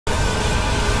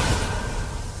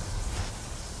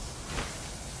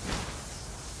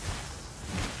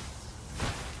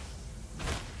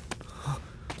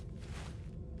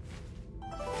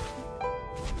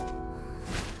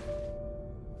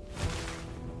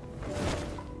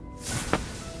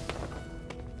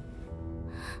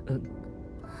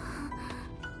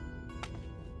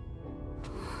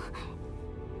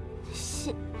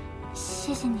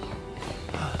谢你。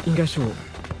应该是我。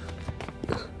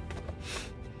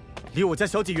离我家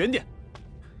小姐远点。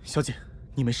小姐，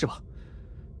你没事吧？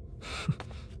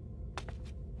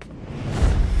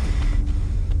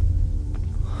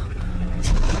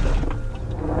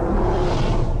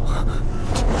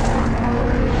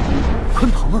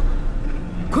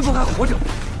鲲鹏还活着。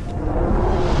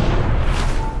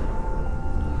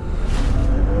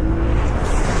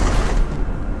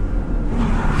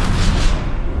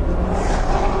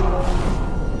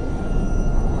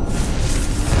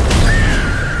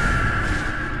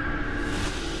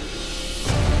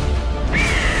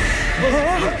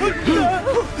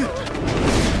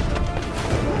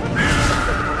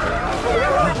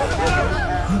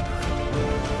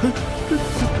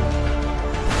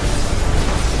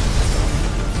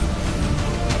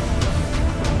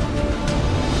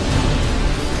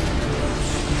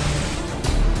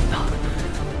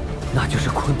那就是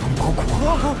鲲鹏宝骨，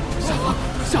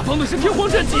下方的是天皇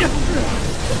战戟。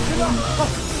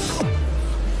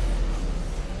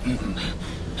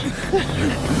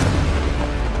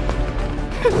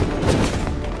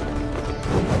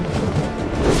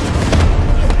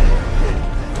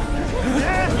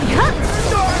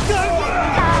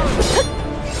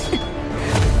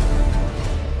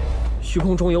虚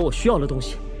空中有我需要的东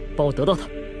西，帮我得到它。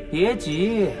别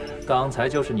急，刚才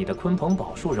就是你的鲲鹏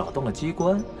宝术扰动了机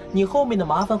关，你后面的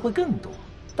麻烦会更多。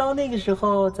到那个时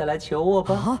候再来求我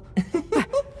吧。啊！哎，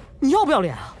你要不要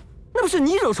脸啊？那不是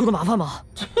你惹出的麻烦吗？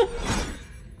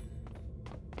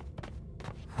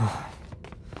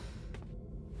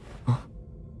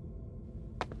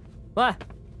喂，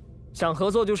想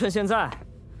合作就趁现在，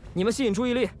你们吸引注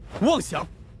意力。妄想！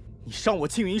你伤我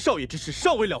庆云少爷之事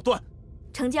尚未了断。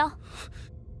成交，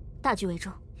大局为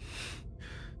重。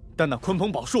但那鲲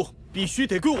鹏宝术必须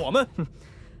得归我们。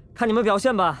看你们表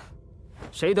现吧，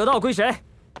谁得到归谁。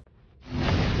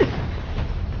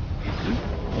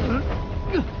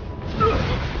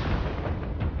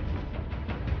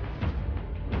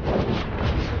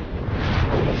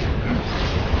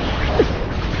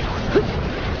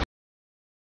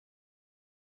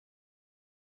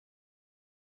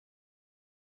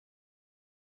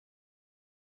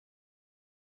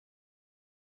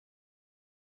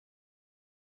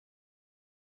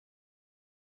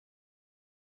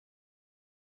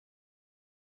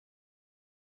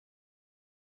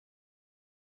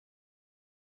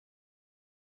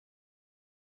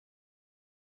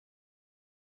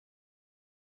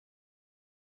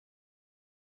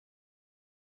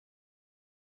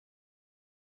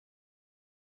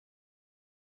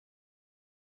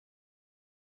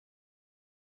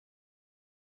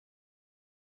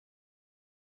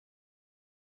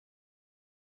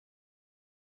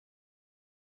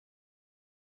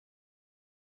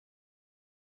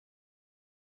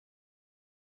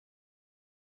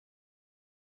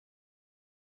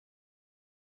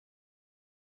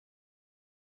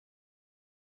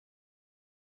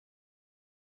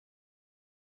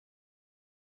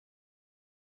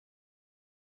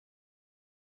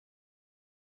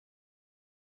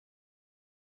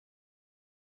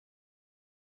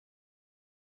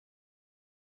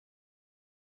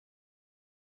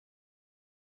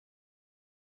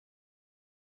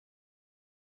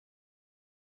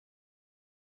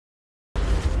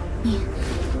你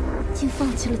竟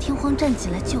放弃了天荒战戟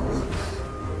来救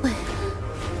我，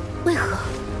为何？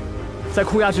在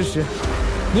库压之时，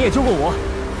你也救过我。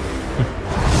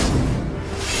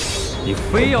你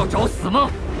非要找死吗？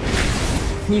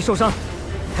你受伤，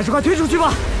还是快退出去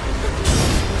吧。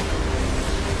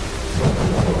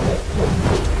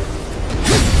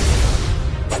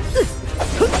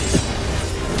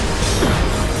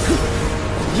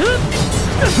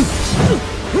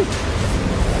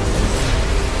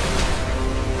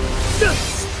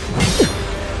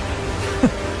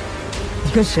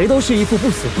你跟谁都是一副不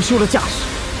死不休的架势，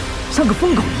像个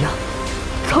疯狗一样。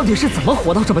到底是怎么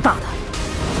活到这么大的？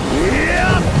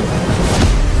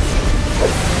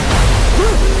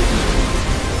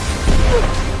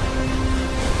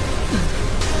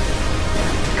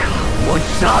看我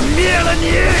斩灭了你！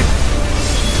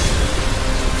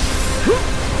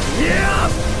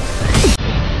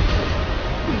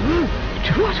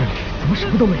这法阵里怎么什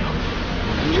么都没有？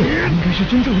这应该是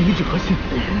真正的遗址核心。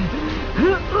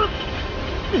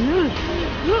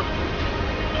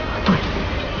对，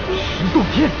石洞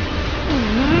天。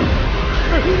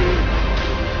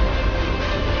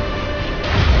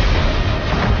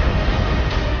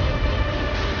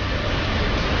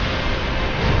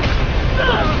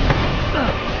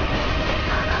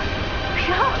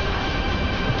石昊，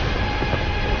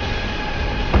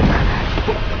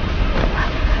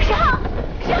石昊，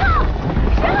石昊，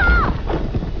石昊！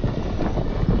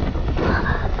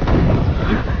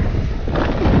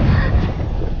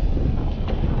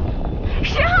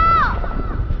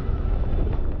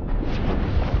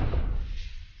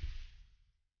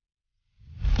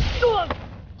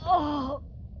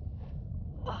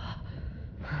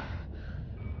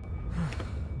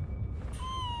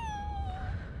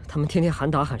他们天天喊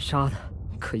打喊杀的，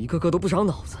可一个个都不长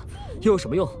脑子，又有什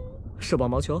么用？射爆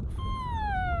毛球？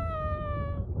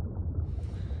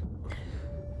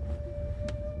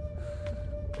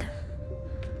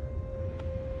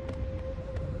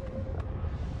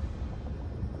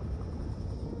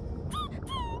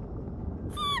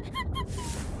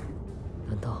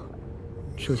难道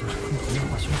这就是鲲鹏炼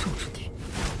化凶兽之地？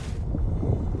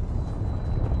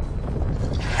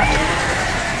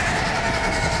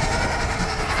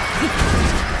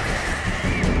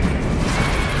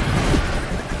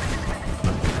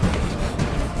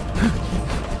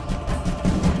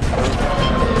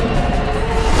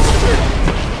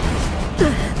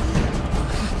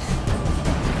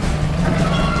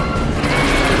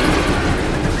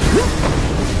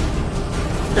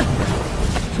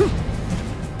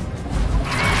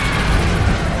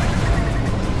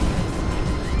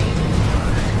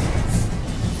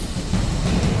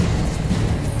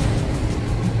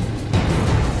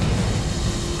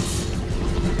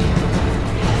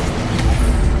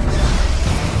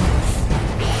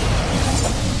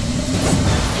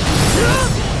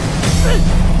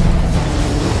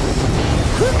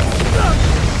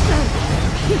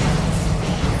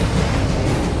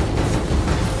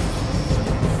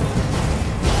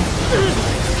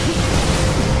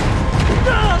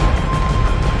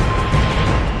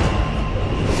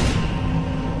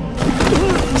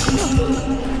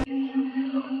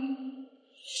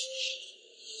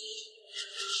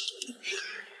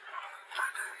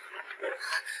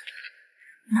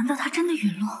 难道他真的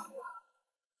陨落？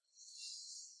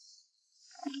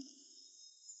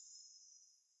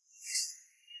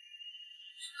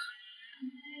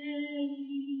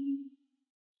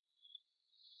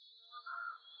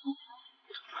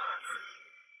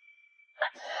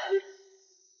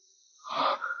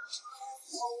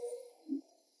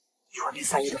传遍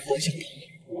三叶的佛像里，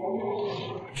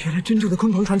原来真正的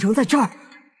鲲鹏传承在这儿。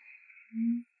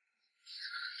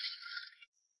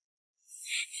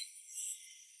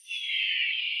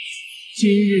 今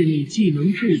日你既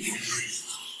能至此，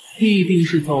必定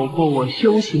是走过我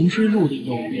修行之路的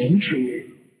有缘之人，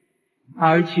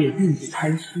而且并不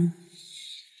贪心。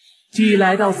既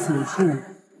来到此处，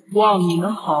望你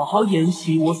能好好研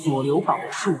习我所留宝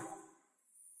术。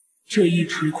这一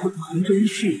池鲲鹏真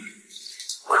血，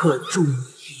可助你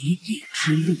一臂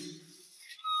之力。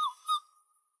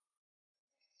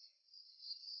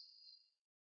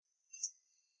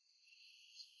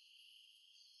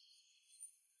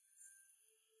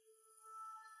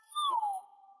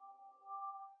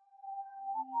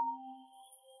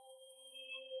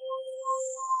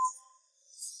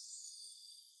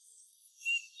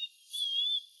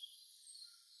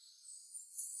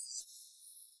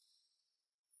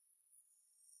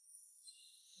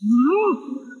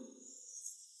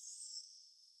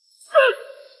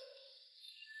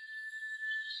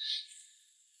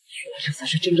 原来这才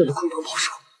是真正的鲲鹏宝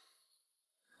术，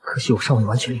可惜我尚未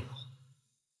完全领悟。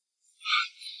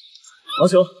毛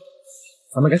球，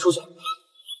咱们该出去。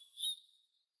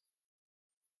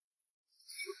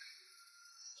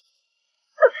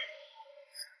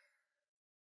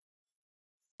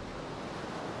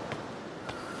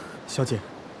小姐，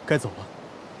该走了。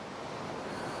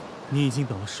你已经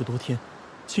等了10多天，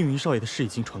庆云少爷的事已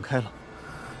经传开了，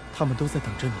他们都在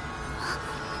等着你。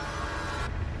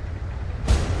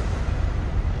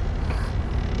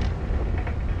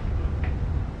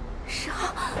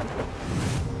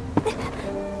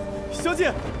 小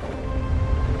姐，